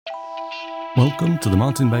Welcome to the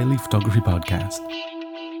Martin Bailey Photography Podcast.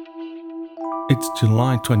 It's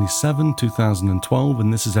July 27, 2012,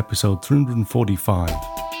 and this is episode 345.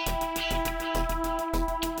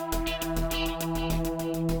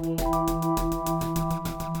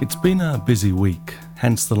 It's been a busy week,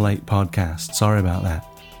 hence the late podcast. Sorry about that.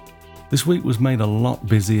 This week was made a lot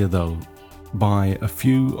busier though by a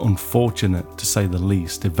few unfortunate, to say the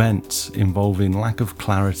least, events involving lack of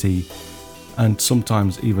clarity and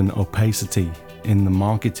sometimes even opacity in the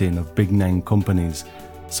marketing of big name companies.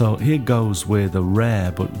 So here goes with a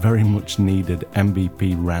rare but very much needed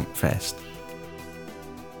MVP rant fest.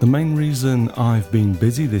 The main reason I've been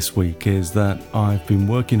busy this week is that I've been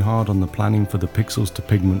working hard on the planning for the Pixels to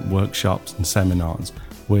Pigment workshops and seminars,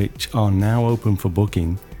 which are now open for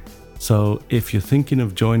booking. So if you're thinking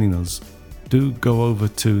of joining us, do go over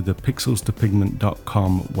to the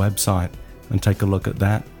pixelstopigment.com website and take a look at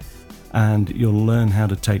that. And you'll learn how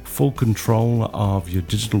to take full control of your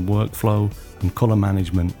digital workflow and color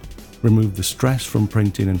management, remove the stress from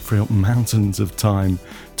printing and free up mountains of time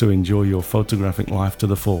to enjoy your photographic life to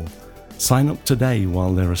the full. Sign up today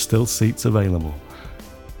while there are still seats available.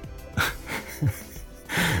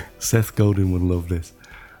 Seth Godin would love this.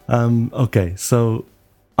 Okay, so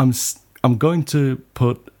I'm going to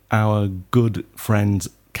put our good friends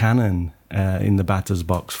Canon in the batter's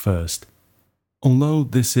box first. Although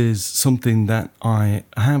this is something that I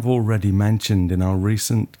have already mentioned in our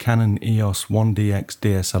recent Canon EOS 1DX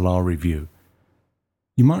DSLR review.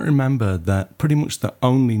 You might remember that pretty much the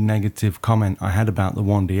only negative comment I had about the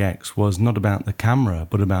 1DX was not about the camera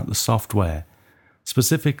but about the software,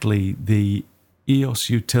 specifically the EOS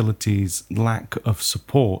Utility's lack of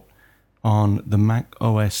support on the Mac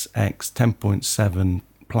OS X 10.7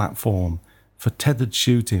 platform for tethered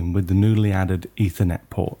shooting with the newly added Ethernet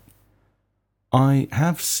port. I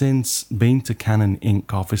have since been to Canon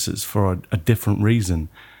Inc. offices for a different reason,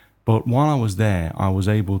 but while I was there, I was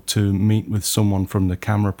able to meet with someone from the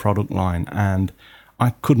camera product line, and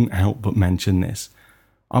I couldn't help but mention this.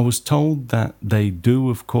 I was told that they do,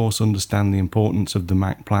 of course, understand the importance of the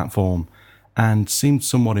Mac platform and seemed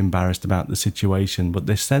somewhat embarrassed about the situation, but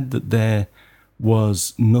they said that there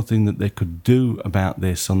was nothing that they could do about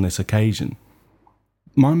this on this occasion.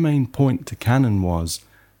 My main point to Canon was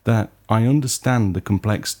that I understand the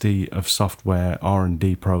complexity of software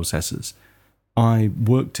R&D processes. I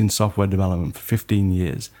worked in software development for 15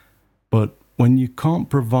 years, but when you can't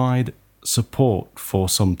provide support for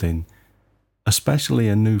something, especially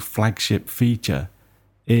a new flagship feature,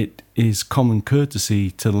 it is common courtesy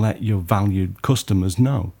to let your valued customers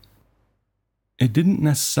know. It didn't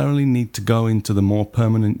necessarily need to go into the more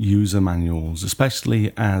permanent user manuals,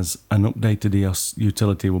 especially as an updated EOS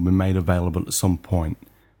utility will be made available at some point.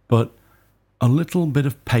 But a little bit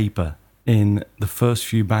of paper in the first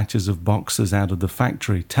few batches of boxes out of the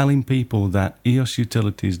factory telling people that EOS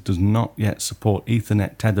Utilities does not yet support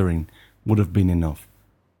Ethernet tethering would have been enough.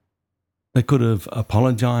 They could have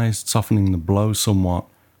apologized, softening the blow somewhat,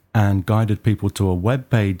 and guided people to a web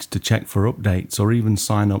page to check for updates or even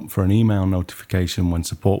sign up for an email notification when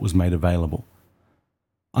support was made available.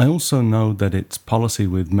 I also know that it's policy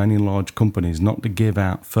with many large companies not to give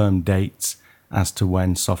out firm dates as to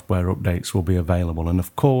when software updates will be available, and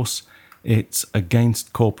of course it's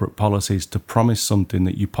against corporate policies to promise something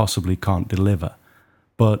that you possibly can't deliver.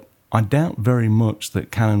 But I doubt very much that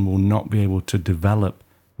Canon will not be able to develop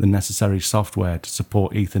the necessary software to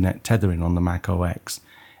support Ethernet tethering on the Mac OS.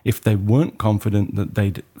 If they weren't confident that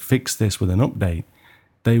they'd fix this with an update,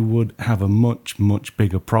 they would have a much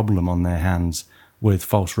bigger problem on their hands with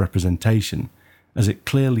false representation, as it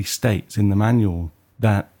clearly states in the manual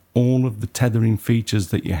that all of the tethering features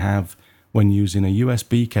that you have when using a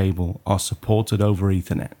USB cable are supported over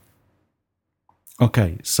Ethernet.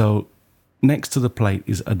 Okay, so next to the plate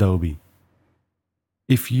is Adobe.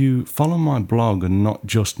 If you follow my blog and not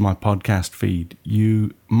just my podcast feed,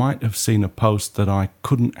 you might have seen a post that I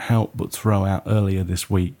couldn't help but throw out earlier this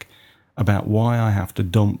week about why I have to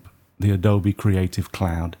dump the Adobe Creative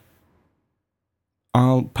Cloud.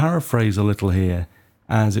 I'll paraphrase a little here,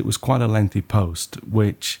 as it was quite a lengthy post,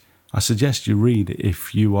 which I suggest you read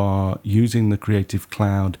if you are using the Creative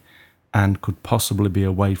Cloud and could possibly be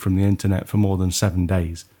away from the internet for more than 7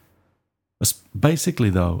 days. Basically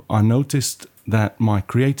though, I noticed that my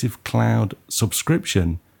Creative Cloud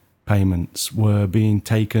subscription payments were being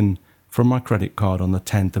taken from my credit card on the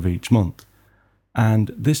 10th of each month.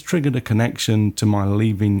 And this triggered a connection to my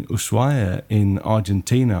leaving Ushuaia in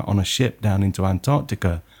Argentina on a ship down into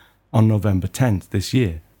Antarctica on November 10th this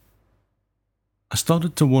year. I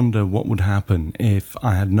started to wonder what would happen if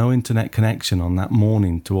I had no internet connection on that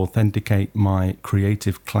morning to authenticate my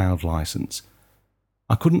Creative Cloud license.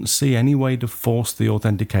 I couldn't see any way to force the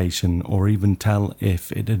authentication or even tell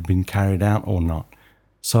if it had been carried out or not,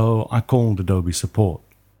 so I called Adobe support.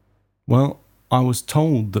 Well, I was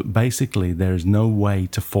told that basically there is no way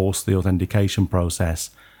to force the authentication process,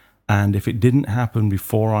 and if it didn't happen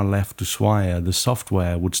before I left Ushuaia, the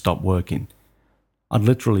software would stop working. I'd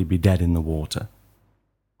literally be dead in the water.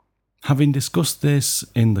 Having discussed this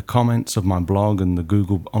in the comments of my blog and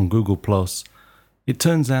on Google+, it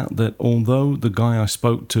turns out that although the guy I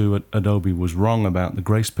spoke to at Adobe was wrong about the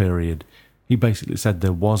grace period, he basically said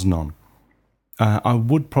there was none. I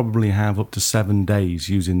would probably have up to 7 days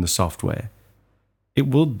using the software. It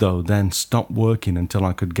would, though, then stop working until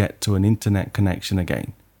I could get to an internet connection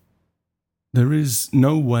again. There is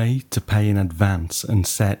no way to pay in advance and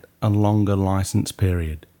set a longer license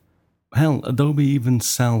period. Hell, Adobe even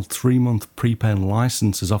sell 3-month prepaid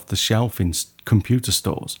licenses off the shelf in computer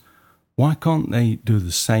stores. Why can't they do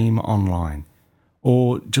the same online?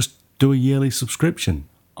 Or just do a yearly subscription?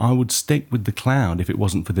 I would stick with the cloud if it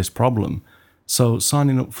wasn't for this problem, so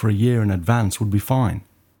signing up for a year in advance would be fine.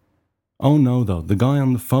 Oh no though, the guy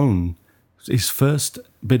on the phone, his first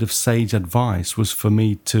bit of sage advice was for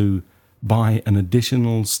me to buy an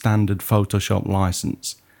additional standard Photoshop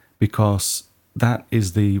license, because that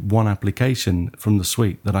is the one application from the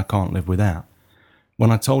suite that I can't live without. When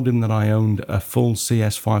I told him that I owned a full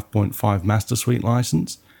CS 5.5 Master Suite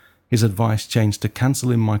license, his advice changed to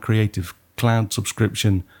cancelling my Creative Cloud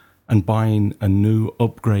subscription and buying a new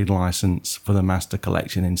upgrade license for the Master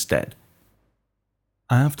Collection instead.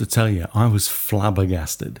 I have to tell you, I was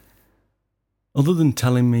flabbergasted. Other than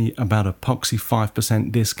telling me about a poxy 5%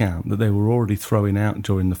 discount that they were already throwing out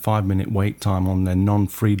during the 5-minute wait time on their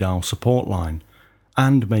non-free dial support line,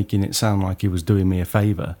 and making it sound like he was doing me a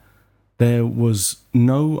favour, there was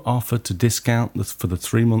no offer to discount for the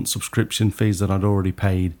 3-month subscription fees that I'd already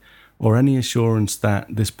paid, or any assurance that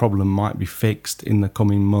this problem might be fixed in the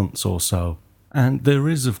coming months or so. And there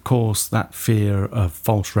is, of course, that fear of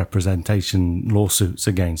false representation lawsuits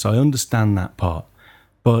again, so I understand that part.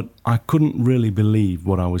 But I couldn't really believe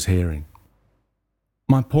what I was hearing.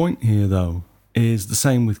 My point here, though, is the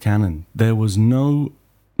same with Canon. There was no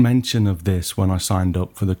mention of this when I signed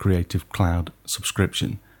up for the Creative Cloud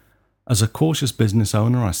subscription. As a cautious business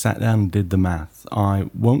owner, I sat down and did the math.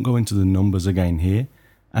 I won't go into the numbers again here,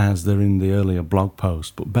 as they're in the earlier blog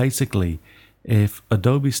post, but basically, if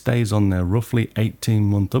Adobe stays on their roughly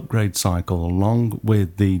 18-month upgrade cycle, along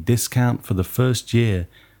with the discount for the first year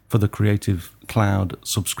for the Creative Cloud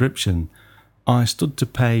subscription, I stood to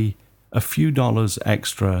pay a few dollars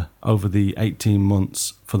extra over the 18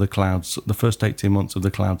 months for the first 18 months of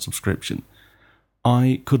the cloud subscription.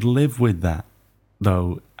 I could live with that,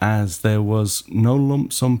 though, as there was no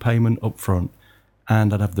lump sum payment upfront,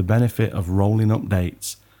 and I'd have the benefit of rolling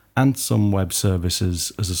updates and some web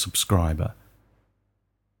services as a subscriber.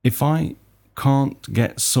 If I can't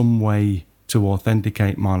get some way to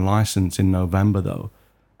authenticate my license in November, though,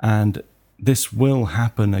 and this will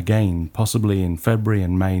happen again, possibly in February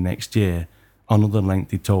and May next year on other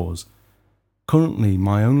lengthy tours. Currently,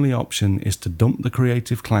 my only option is to dump the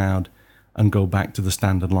Creative Cloud and go back to the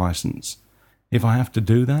standard license. If I have to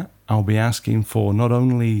do that, I'll be asking for not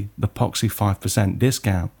only the poxy 5%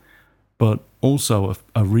 discount, but also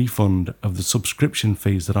a refund of the subscription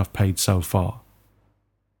fees that I've paid so far.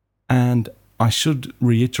 And I should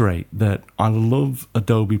reiterate that I love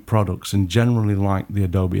Adobe products and generally like the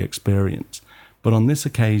Adobe experience, but on this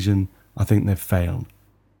occasion, I think they've failed.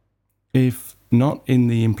 If not in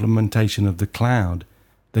the implementation of the cloud,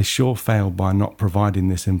 they sure failed by not providing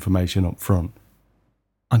this information up front.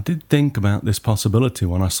 I did think about this possibility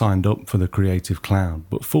when I signed up for the Creative Cloud,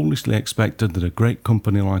 but foolishly expected that a great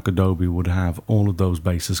company like Adobe would have all of those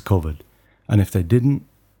bases covered, and if they didn't,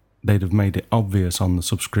 they'd have made it obvious on the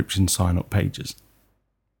subscription sign-up pages.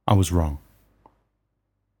 I was wrong.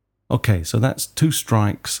 Okay, so that's 2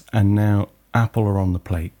 strikes, and now Apple are on the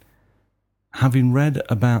plate. Having read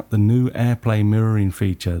about the new AirPlay mirroring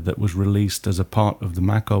feature that was released as a part of the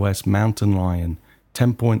macOS Mountain Lion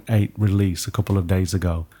 10.8 release a couple of days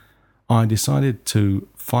ago, I decided to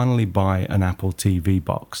finally buy an Apple TV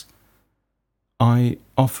box. I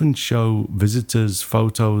often show visitors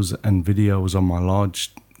photos and videos on my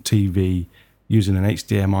large TV using an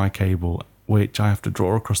HDMI cable, which I have to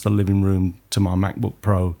draw across the living room to my MacBook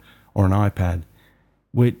Pro or an iPad,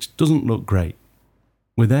 which doesn't look great.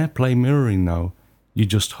 With AirPlay mirroring though, you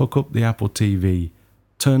just hook up the Apple TV,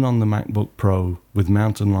 turn on the MacBook Pro with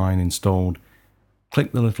Mountain Lion installed,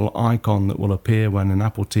 click the little icon that will appear when an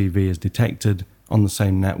Apple TV is detected on the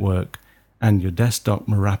same network, and your desktop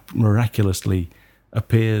miraculously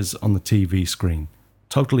appears on the TV screen.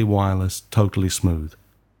 Totally wireless, totally smooth.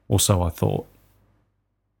 Or so I thought.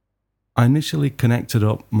 I initially connected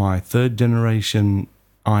up my third generation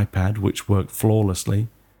iPad, which worked flawlessly.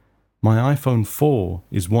 My iPhone 4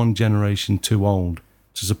 is one generation too old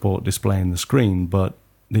to support displaying the screen, but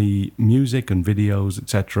the music and videos,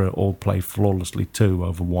 etc., all play flawlessly too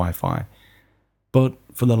over Wi-Fi. But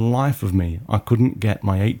for the life of me, I couldn't get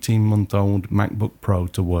my 18-month-old MacBook Pro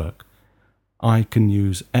to work. I can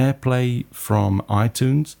use AirPlay from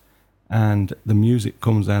iTunes, and the music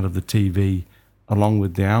comes out of the TV along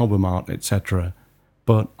with the album art, etc.,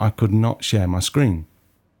 but I could not share my screen.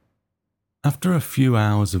 After a few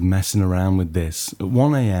hours of messing around with this, at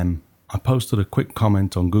 1 a.m. I posted a quick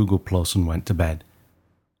comment on Google Plus and went to bed.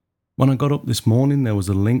 When I got up this morning, there was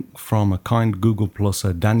a link from a kind Google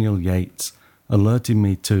Pluser, Daniel Yates, alerting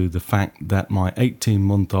me to the fact that my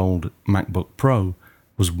 18-month-old MacBook Pro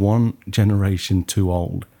was one generation too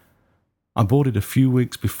old. I bought it a few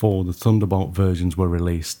weeks before the Thunderbolt versions were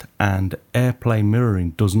released, and AirPlay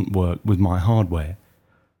mirroring doesn't work with my hardware.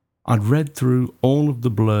 I'd read through all of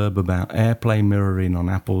the blurb about AirPlay mirroring on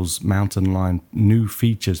Apple's Mountain Lion new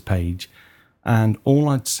features page, and all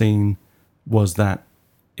I'd seen was that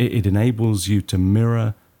it enables you to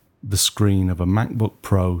mirror the screen of a MacBook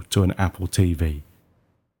Pro to an Apple TV.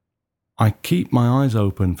 I keep my eyes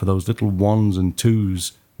open for those little ones and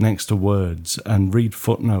twos next to words and read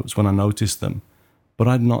footnotes when I notice them, but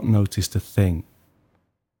I'd not noticed a thing.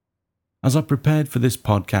 As I prepared for this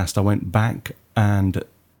podcast, I went back and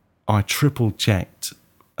I triple checked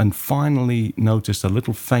and finally noticed a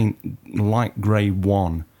little faint light grey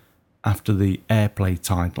 1 after the AirPlay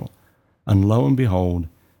title. And lo and behold,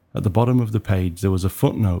 at the bottom of the page there was a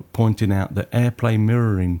footnote pointing out that AirPlay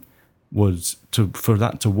mirroring for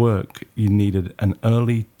that to work, you needed an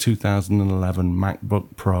early 2011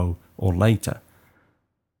 MacBook Pro or later.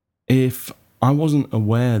 If I wasn't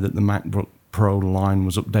aware that the MacBook Pro line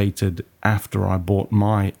was updated after I bought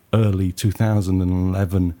my early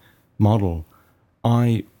 2011 model,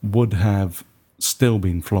 I would have still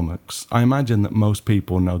been flummoxed. I imagine that most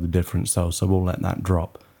people know the difference though, so we'll let that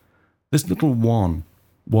drop. This little one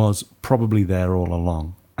was probably there all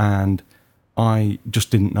along, and I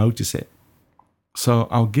just didn't notice it. So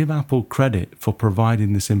I'll give Apple credit for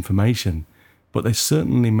providing this information, but they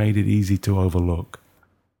certainly made it easy to overlook.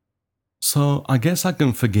 So I guess I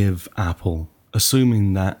can forgive Apple,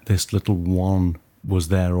 assuming that this little one was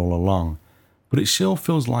there all along, but it sure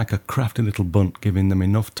feels like a crafty little bunt giving them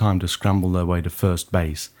enough time to scramble their way to first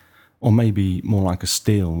base, or maybe more like a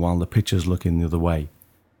steal while the pitcher's looking the other way.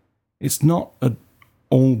 It's not at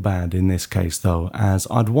all bad in this case though, as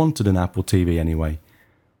I'd wanted an Apple TV anyway.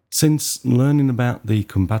 Since learning about the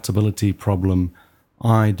compatibility problem,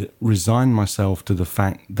 I'd resigned myself to the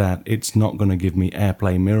fact that it's not going to give me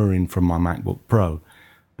AirPlay mirroring from my MacBook Pro,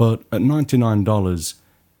 but at $99,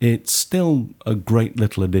 it's still a great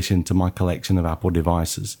little addition to my collection of Apple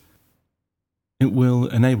devices. It will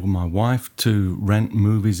enable my wife to rent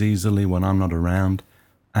movies easily when I'm not around,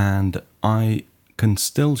 and I can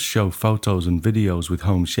still show photos and videos with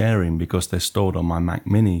home sharing because they're stored on my Mac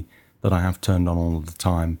Mini that I have turned on all of the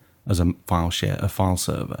time as a file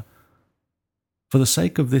server. For the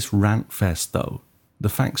sake of this rant fest though, the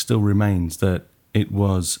fact still remains that it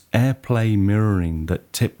was AirPlay mirroring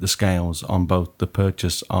that tipped the scales on both the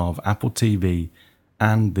purchase of Apple TV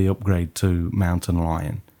and the upgrade to Mountain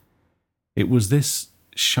Lion. It was this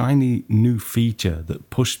shiny new feature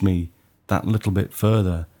that pushed me that little bit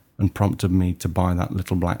further and prompted me to buy that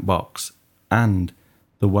little black box, and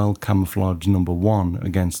the well-camouflaged number 1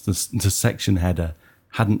 against the section header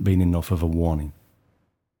hadn't been enough of a warning.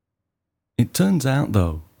 It turns out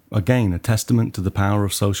though, again a testament to the power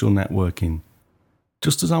of social networking,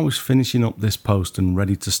 just as I was finishing up this post and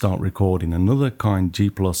ready to start recording, another kind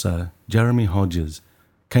G+er, Jeremy Hodges,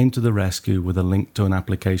 came to the rescue with a link to an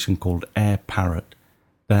application called AirParrot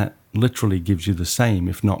that literally gives you the same,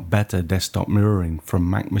 if not better, desktop mirroring from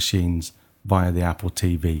Mac machines via the Apple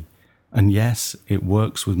TV. And yes, it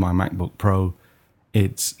works with my MacBook Pro.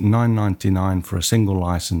 It's $9.99 for a single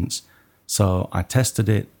license, so I tested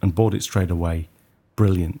it and bought it straight away.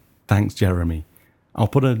 Brilliant. Thanks, Jeremy. I'll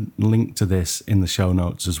put a link to this in the show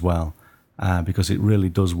notes as well, because it really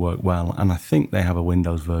does work well, and I think they have a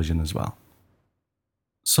Windows version as well.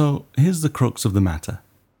 So here's the crux of the matter.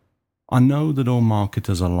 I know that all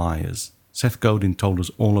marketers are liars. Seth Godin told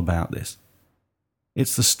us all about this.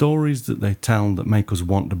 It's the stories that they tell that make us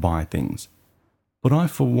want to buy things. But I,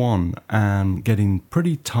 for one, am getting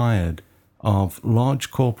pretty tired of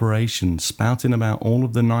large corporations spouting about all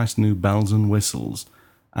of the nice new bells and whistles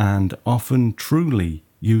and often truly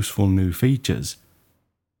useful new features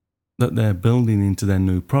that they're building into their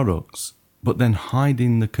new products, but then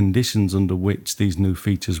hiding the conditions under which these new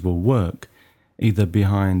features will work, either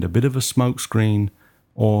behind a bit of a smokescreen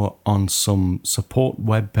or on some support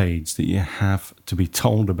web page that you have to be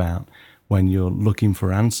told about when you're looking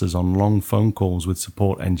for answers on long phone calls with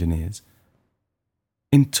support engineers.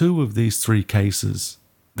 In 2 of these 3 cases,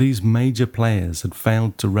 these major players had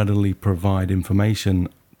failed to readily provide information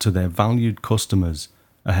to their valued customers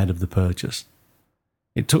ahead of the purchase.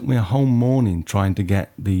 It took me a whole morning trying to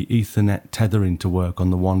get the Ethernet tethering to work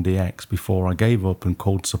on the 1DX before I gave up and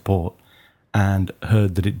called support and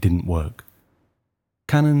heard that it didn't work.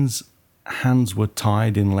 Canon's hands were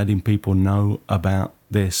tied in letting people know about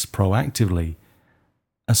this proactively.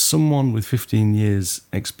 As someone with 15 years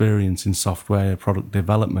experience in software product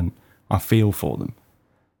development, I feel for them.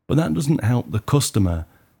 But that doesn't help the customer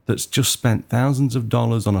that's just spent thousands of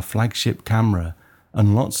dollars on a flagship camera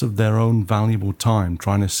and lots of their own valuable time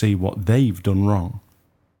trying to see what they've done wrong.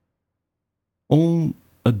 All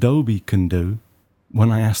Adobe can do, when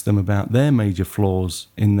I ask them about their major flaws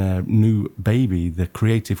in their new baby, the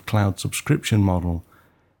Creative Cloud subscription model,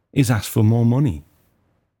 is ask for more money.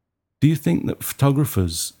 Do you think that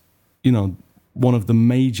photographers, one of the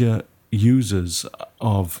major users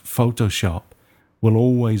of Photoshop, will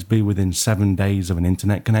always be within 7 days of an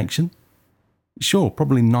internet connection? Sure,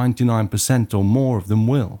 probably 99% or more of them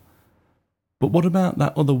will. But what about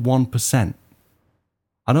that other 1%?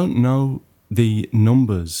 I don't know the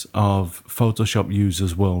numbers of Photoshop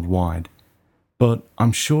users worldwide, but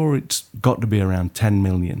I'm sure it's got to be around 10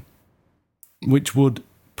 million, which would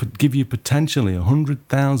give you potentially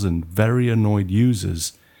 100,000 very annoyed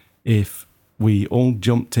users if we all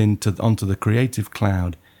jumped onto the Creative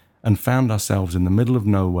Cloud and found ourselves in the middle of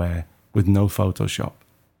nowhere with no Photoshop.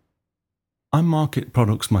 I market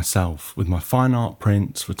products myself with my fine art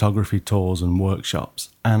prints, photography tours and workshops,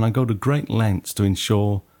 and I go to great lengths to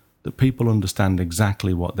ensure that people understand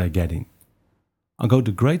exactly what they're getting. I go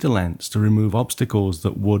to greater lengths to remove obstacles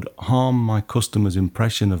that would harm my customers'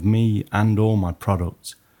 impression of me and or my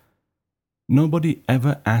products. Nobody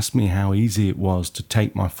ever asked me how easy it was to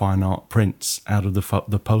take my fine art prints out of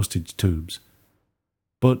the postage tubes.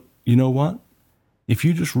 But you know what? If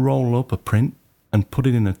you just roll up a print and put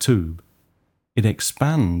it in a tube, it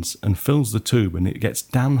expands and fills the tube and it gets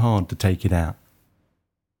damn hard to take it out.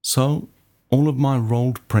 So, all of my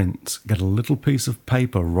rolled prints get a little piece of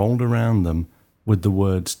paper rolled around them with the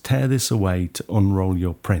words "tear this away to unroll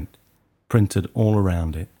your print" printed all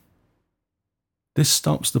around it. This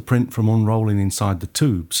stops the print from unrolling inside the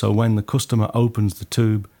tube, so when the customer opens the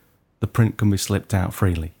tube, the print can be slipped out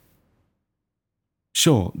freely.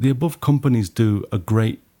 Sure, the above companies do a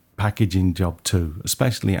great packaging job too,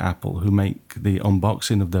 especially Apple, who make the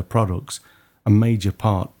unboxing of their products a major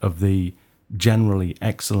part of the generally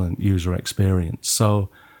excellent user experience. So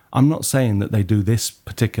I'm not saying that they do this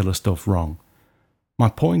particular stuff wrong. My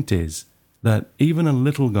point is that even a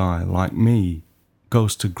little guy like me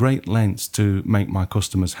goes to great lengths to make my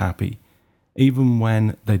customers happy, even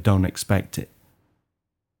when they don't expect it.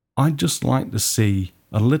 I'd just like to see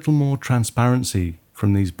a little more transparency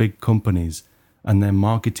from these big companies and their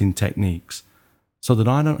marketing techniques, so that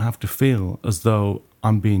I don't have to feel as though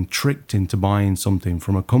I'm being tricked into buying something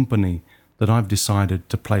from a company that I've decided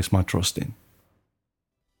to place my trust in.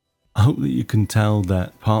 I hope that you can tell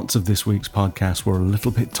that parts of this week's podcast were a little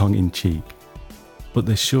bit tongue-in-cheek, but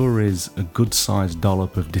there sure is a good-sized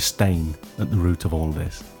dollop of disdain at the root of all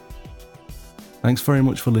this. Thanks very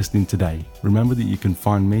much for listening today. Remember that you can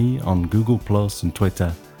find me on Google Plus and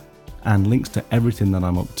Twitter, and links to everything that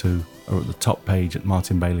I'm up to are at the top page at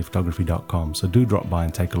martinbaileyphotography.com, so do drop by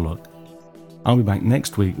and take a look. I'll be back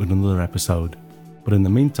next week with another episode, but in the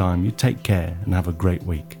meantime, you take care and have a great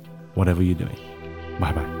week, whatever you're doing.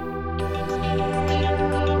 Bye bye.